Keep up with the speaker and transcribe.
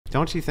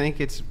Don't you think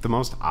it's the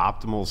most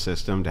optimal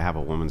system to have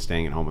a woman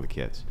staying at home with the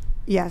kids?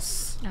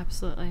 Yes.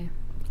 Absolutely.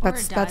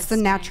 That's the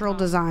natural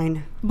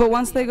design. But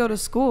once they go to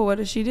school, what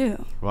does she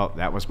do? Well,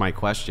 that was my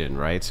question,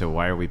 right? So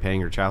why are we paying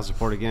her child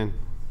support again?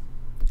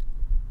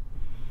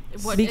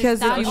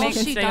 Because if you all make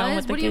she stay home does?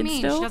 with the What do you kids mean?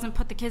 still? She doesn't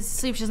put the kids to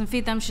sleep. She doesn't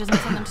feed them. She doesn't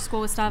send them to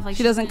school with stuff. Like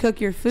she doesn't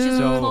cook your food. She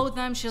doesn't So- clothe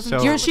them. She doesn't.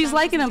 so- deal with She's them,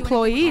 like she an doesn't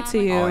do anything employee with to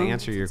them. you. I'll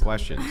answer your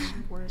questions.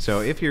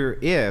 So if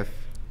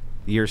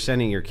you're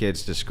sending your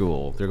kids to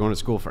school, they're going to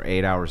school for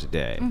 8 hours a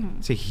day.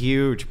 It's a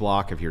huge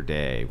block of your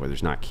day where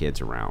there's not kids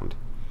around.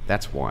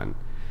 That's one.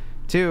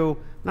 Two,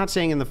 I'm not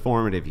saying in the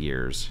formative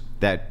years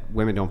that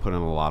women don't put in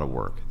a lot of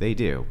work. They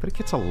do, but it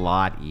gets a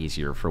lot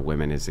easier for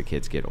women as the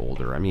kids get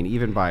older. I mean,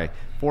 even by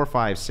 4,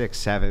 5, 6,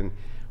 7,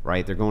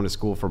 right? They're going to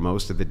school for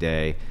most of the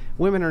day.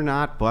 Women are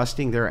not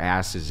busting their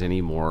asses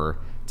anymore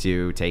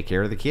to take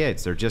care of the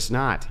kids. They're just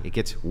not. It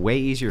gets way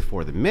easier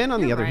for them. Men, on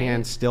the other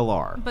hand, still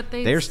are. But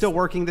they're still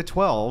working the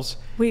 12s.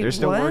 Wait, they're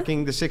still what?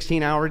 working the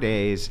 16-hour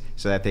days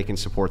so that they can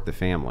support the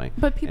family.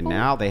 But and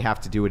now they have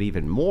to do it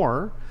even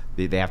more.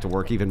 They have to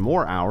work even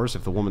more hours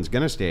if the woman's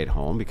going to stay at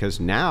home, because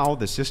now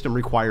the system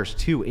requires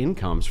 2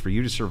 incomes for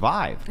you to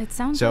survive. It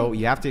sounds so like-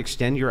 you have to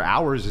extend your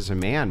hours as a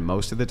man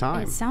most of the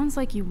time. It sounds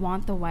like you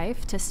want the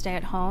wife to stay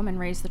at home and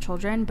raise the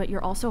children, but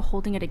you're also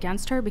holding it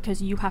against her because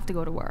you have to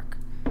go to work.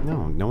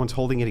 No one's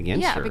holding it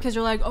against her. Yeah, because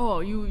you're like, oh,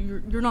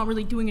 you're not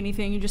really doing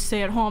anything. You just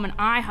stay at home, and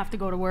I have to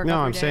go to work. No,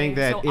 every I'm day, saying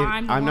that so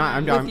I'm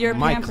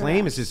my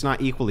claim is it's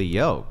not equally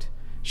yoked.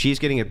 She's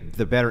getting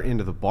the better end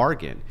of the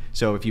bargain.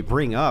 So if you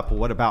bring up, well,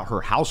 what about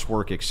her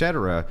housework,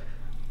 etc.,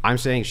 I'm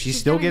saying she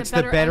still getting gets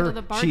the better end of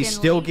the bargain she's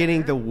still later.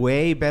 getting the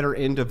way better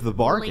end of the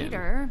bargain.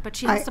 later, but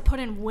she has to put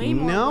in way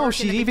more No, work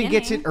she in the even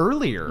gets it beginning.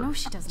 earlier. No,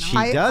 she does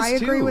not. She does I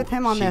agree too. with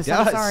him on She this.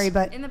 does. I'm sorry,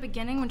 but In the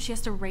beginning, when she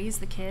has to raise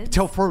the kids.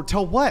 Till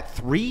what?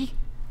 3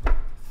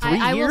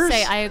 I years? will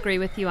say I agree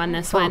with you on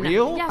this For one.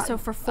 real? Yeah, so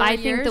for 4 I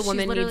years, think the she's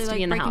woman literally needs to be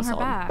like in the breaking her household.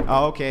 back.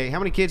 Oh, okay. How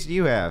many kids do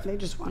you have? they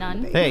just want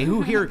None. Hey,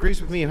 who here agrees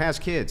with me who has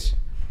kids?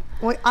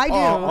 Well, I do.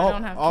 I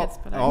don't have kids,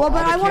 but I- Well,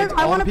 but all I the wanna- kids-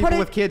 I all wanna the put people it-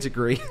 with kids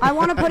agree. I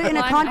want to put it in a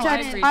Well, I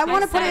context. agree. I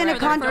want to put it in a For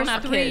the context.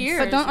 first 3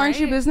 years. But aren't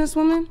you right?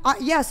 businesswoman?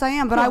 Yes, I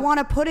am, but I want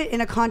to put it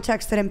in a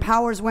context that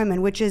empowers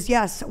women, which is,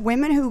 yes,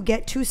 women who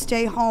get to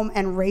stay home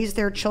and raise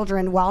their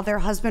children while their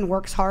husband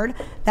works hard.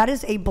 That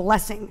is a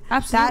blessing.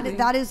 Absolutely.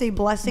 That is a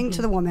blessing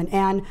to the woman.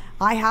 And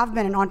I have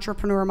been an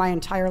entrepreneur my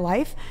entire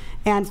life.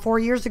 And 4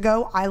 years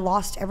ago, I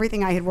lost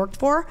everything I had worked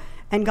for,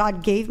 and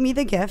God gave me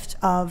the gift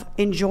of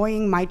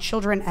enjoying my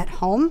children at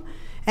home.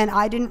 And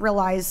I didn't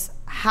realize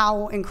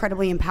how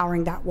incredibly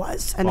empowering that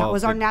was. And Well, that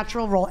was our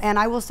natural role. And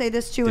I will say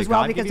this too did as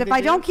well, God give because you if the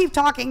I don't gift? keep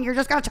talking, you're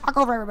just going to talk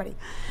over everybody.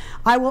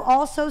 I will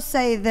also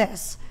say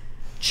this.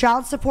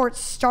 Child support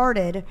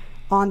started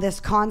on this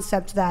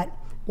concept that,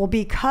 well,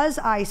 because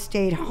I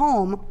stayed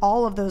home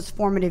all of those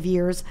formative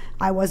years,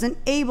 I wasn't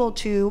able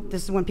to,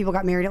 this is when people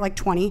got married at like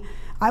 20,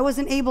 I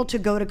wasn't able to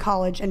go to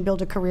college and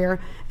build a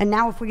career. And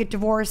now if we get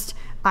divorced,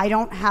 I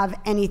don't have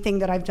anything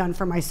that I've done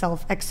for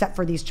myself except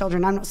for these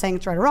children. I'm not saying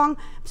it's right or wrong.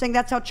 I'm saying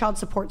that's how child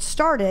support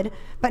started.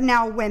 But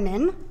now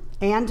women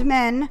and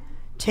men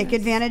take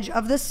advantage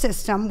of the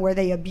system where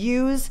they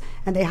abuse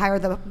and they hire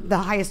the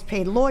highest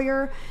paid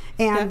lawyer,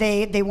 and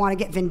they want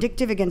to get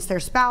vindictive against their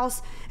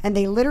spouse, and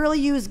they literally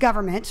use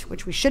government,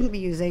 which we shouldn't be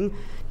using,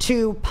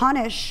 to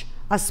punish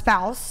a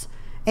spouse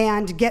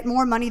and get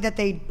more money that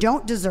they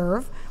don't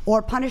deserve,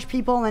 or punish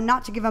people and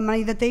not to give them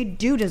money that they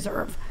do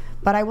deserve.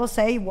 But I will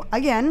say,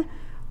 again,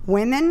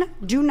 women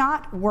do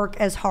not work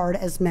as hard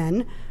as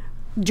men.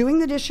 Doing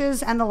the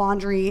dishes and the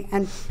laundry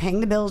and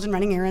paying the bills and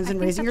running errands and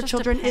think raising that your just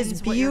children depends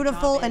is what your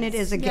beautiful, job and it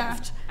is. is a Yeah.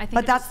 gift. I think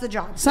But it that's just- the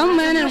job. Some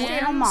men If you're a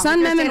stay-at-home mom, some if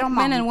you're a men stay-at-home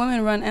mom. and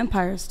women run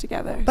empires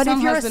together. But Some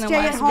if you're a husband and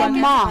wives stay-at-home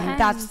run mom, empires.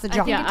 that's the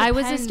job. Yeah, it I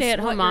was a depends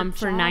stay-at-home what mom your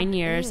for job 9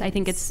 years. I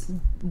think it's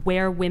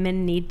where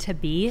women need to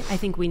be. I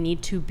think we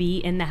need to be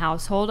in the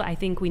household. I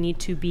think we need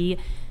to be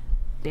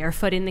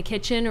barefoot in the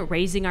kitchen,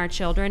 raising our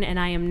children, and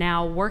I am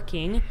now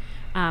working.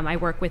 I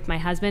work with my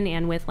husband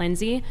and with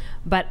Lindsay,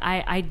 but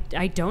I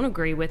don't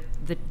agree with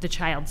the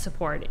child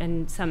support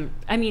and some.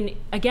 I mean,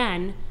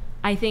 again,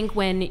 I think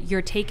when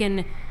you're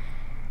taken,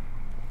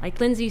 like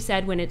Lindsay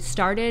said, when it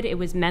started, it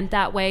was meant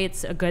that way.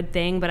 It's a good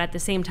thing, but at the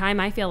same time,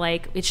 I feel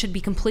like it should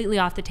be completely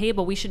off the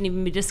table. We shouldn't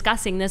even be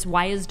discussing this.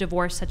 Why is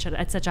divorce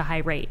at such a high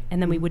rate?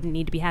 And then we wouldn't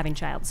need to be having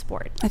child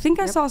support. I think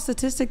I saw a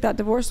statistic that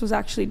divorce was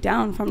actually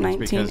down from It's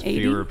because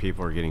 1980. fewer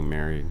people are getting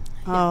married.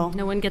 Oh.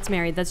 No one gets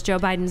married. That's Joe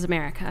Biden's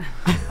America.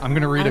 I'm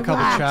going to read a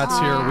couple chats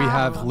here. We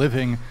have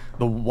Living,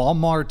 the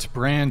Walmart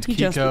brand He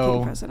just became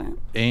Kiko president.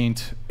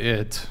 ain't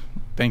it.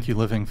 Thank you,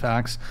 Living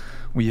Facts.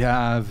 We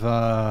have,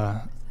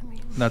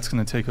 that's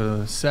going to take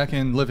a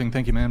second. Living,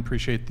 thank you, man.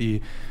 Appreciate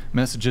the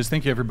messages.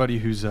 Thank you, everybody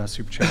who's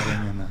super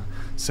chatting and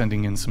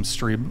sending in some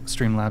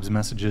Streamlabs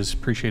messages.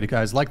 Appreciate it,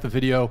 guys. Like the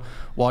video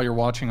while you're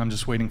watching. I'm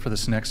just waiting for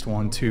this next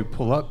one to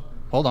pull up.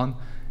 Hold on.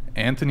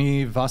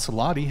 Anthony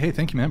Vasilati. Hey,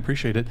 thank you, man.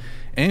 Appreciate it.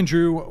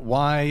 Andrew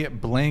Y.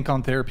 Blank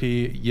on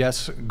therapy.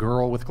 Yes,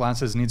 girl with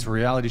glasses needs a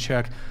reality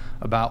check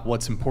about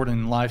what's important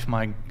in life.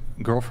 My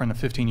girlfriend of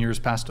 15 years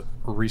passed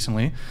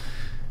recently.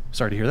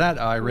 Sorry to hear that.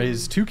 I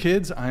raised 2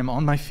 kids. I'm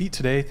on my feet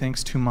today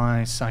thanks to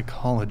my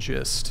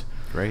psychologist.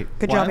 Great.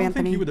 Good Well, job, I don't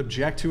Anthony. think you would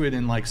object to it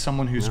in like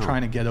someone who's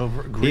trying to get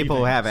over grieving.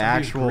 People have Somebody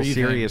who's actual grieving.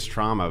 serious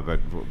trauma,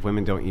 but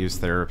women don't use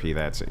therapy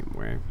that same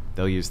way.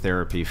 They'll use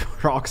therapy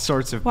for all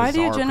sorts of Why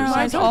do you bizarre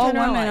generalize procedures. all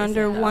generalize women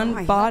under it, though. one I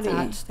hate body?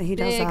 that he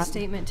does Big that.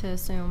 statement to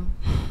assume.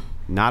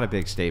 Not a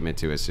big statement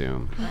to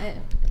assume.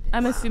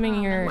 I'm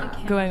assuming you're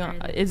going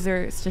on. Is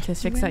there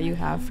statistics that you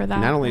have for that?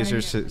 Not only is there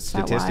Is that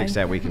statistics why?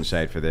 that we can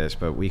cite for this,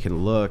 but we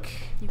can look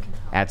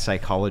at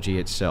psychology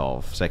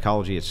itself.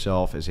 Psychology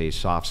itself is a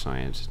soft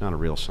science. It's not a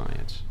real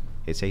science.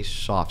 It's a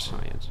soft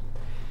science.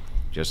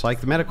 Just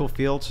like the medical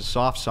field, it's a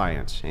soft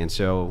science. And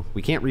so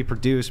we can't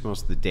reproduce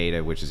most of the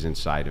data which is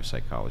inside of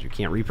psychology. We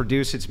can't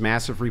reproduce its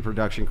massive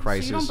reproduction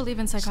crisis. you don't believe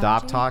in psychology?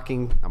 Stop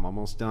talking. I'm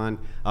almost done.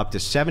 Up to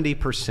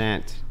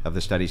 70% of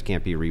the studies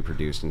can't be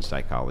reproduced in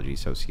psychology.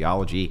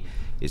 Sociology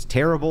is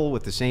terrible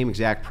with the same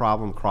exact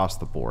problem across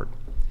the board.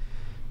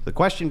 The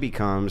question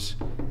becomes,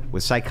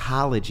 with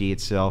psychology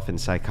itself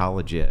and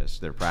psychologists,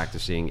 they're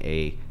practicing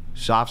a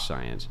soft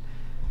science.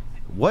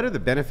 What are the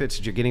benefits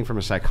that you're getting from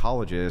a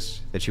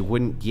psychologist that you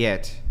wouldn't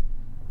get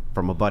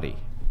from a buddy?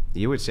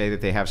 You would say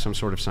that they have some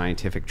sort of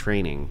scientific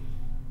training.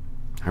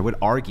 I would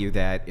argue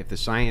that if the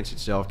science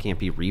itself can't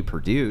be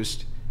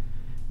reproduced,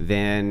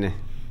 then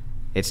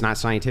it's not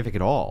scientific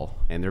at all,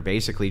 and they're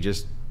basically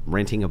just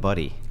renting a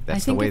buddy.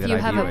 That's the way that I view it.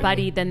 I think if you have a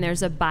buddy, then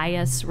there's a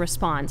bias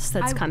response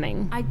that's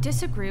coming. I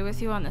disagree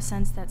with you on the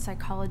sense that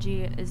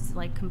psychology is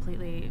like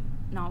completely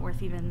not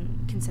worth even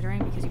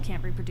considering because you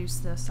can't reproduce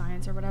the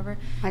science or whatever.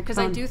 Because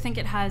I do think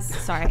it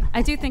has,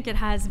 I do think it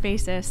has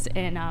basis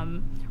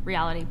in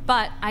reality.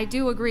 But I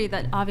do agree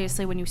that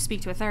obviously when you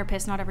speak to a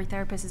therapist, not every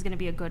therapist is going to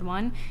be a good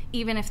one.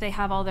 Even if they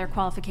have all their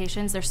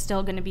qualifications, they're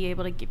still going to be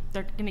able to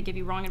they're going to give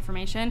you wrong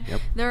information.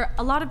 Yep. There are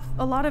a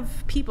lot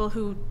of people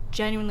who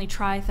genuinely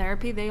try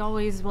therapy. They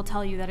always will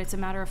tell you that it's a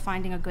matter of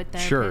finding a good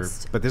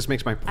therapist. Sure, but this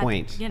makes my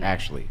point,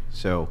 actually.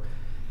 So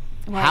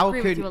Well, I how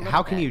agree with you a little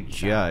how can bit, you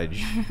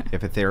judge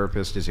if a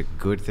therapist is a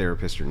good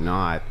therapist or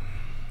not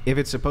if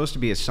it's supposed to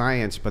be a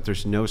science, but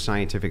there's no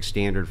scientific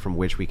standard from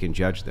which we can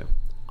judge them,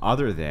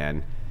 other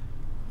than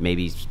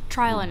maybe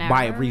trial and error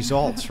by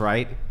results,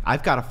 right?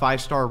 I've got a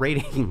 5-star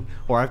rating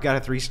or I've got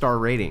a 3-star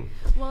rating.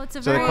 Well, it's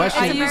a So very, the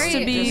question it's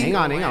a very hang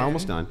on,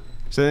 almost done.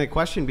 So the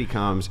question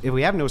becomes, if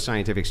we have no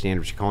scientific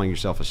standards, you're calling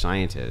yourself a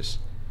scientist,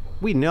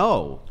 we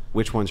know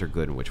which ones are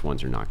good and which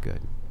ones are not good.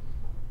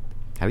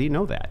 How do you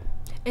know that?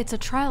 It's a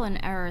trial and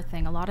error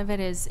thing. A lot of it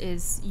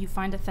is you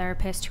find a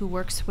therapist who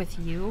works with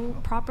you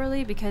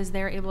properly because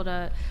they're able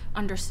to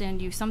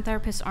understand you. Some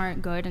therapists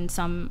aren't good and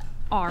some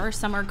are.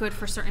 Some are good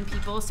for certain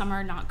people, some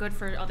are not good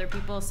for other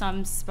people.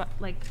 Some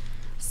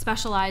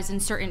specialize in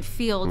certain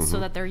fields so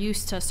that they're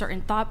used to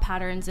certain thought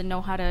patterns and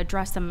know how to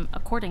address them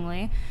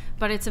accordingly.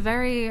 But it's a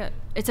very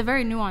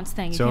nuanced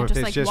thing. You So can't if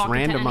just it's just walk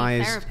into any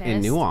randomized therapist.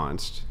 and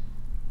nuanced,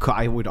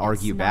 I would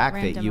argue not back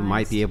that you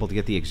might randomized. be able to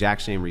get the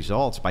exact same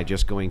results by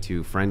just going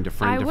to friend to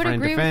friend I to would friend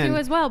agree to with friend you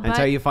as well, but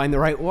until you find the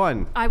right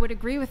one. I would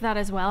agree with that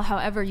as well.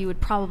 However, you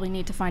would probably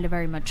need to find a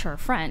very mature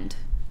friend.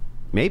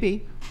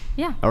 Maybe.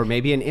 Yeah. Or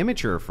maybe an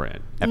immature friend.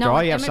 After No, all,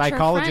 an you have immature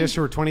psychologists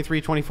friend- who are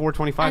 23, 24,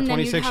 25, And then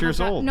you'd 26 have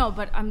years old. No,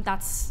 but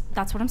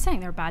that's what I'm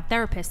saying. There are bad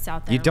therapists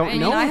out there. You don't right?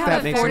 know I if have that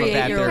a makes them a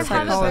bad 48-year-old therapist.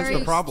 That's the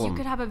psychologist. problem. You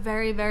could have a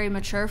very, very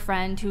mature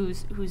friend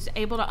who's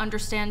able to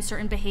understand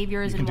certain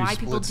behaviors You and can do why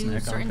people splits, do Nick. I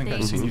don't certain think I've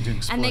things, seen you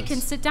doing and they can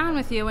splits. sit down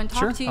with you and talk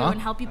Sure. to you Huh?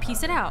 and help you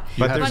piece it out.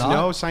 You But have there's not?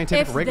 no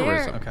scientific If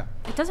rigorous. they're- Okay.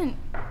 It doesn't.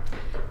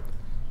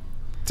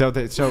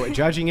 So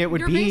judging it would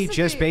You're be just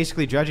basically-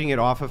 basically judging it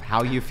off of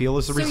how you feel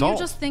as a So result.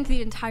 you just think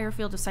the entire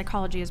field of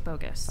psychology is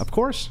bogus? Of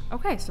course.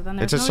 Okay, so then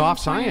there's It's a no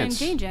soft point in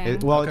science. engaging.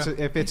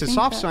 If it's a think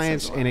soft that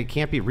science says a lot. and it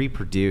can't be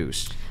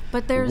reproduced,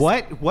 But there's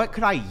what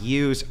could I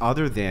use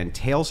other than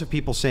tales of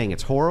people saying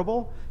it's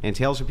horrible and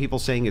tales of people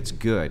saying it's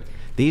good?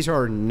 These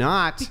are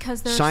not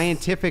Because there's-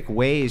 scientific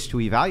ways to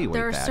evaluate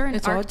there are that. certain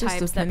It's all just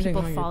archetypes that depending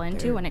people on your fall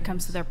into when it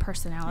comes to their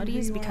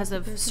personalities because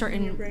of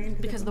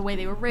the way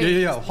they were raised.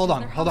 Yeah. Hold because on.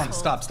 of their Hold on.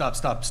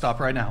 household. Stop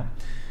right now.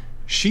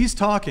 She's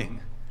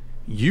talking.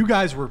 You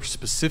guys were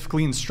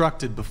specifically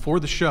instructed before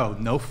the show,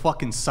 no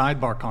fucking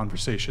sidebar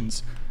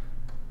conversations.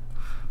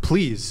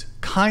 Please,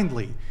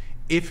 kindly,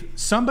 if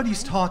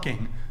somebody's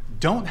talking,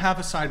 don't have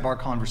a sidebar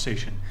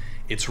conversation.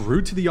 It's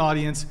rude to the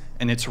audience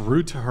and it's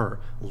rude to her.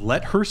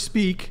 Let her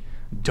speak.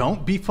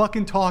 Don't be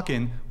fucking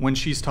talking when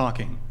she's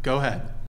talking. Go ahead.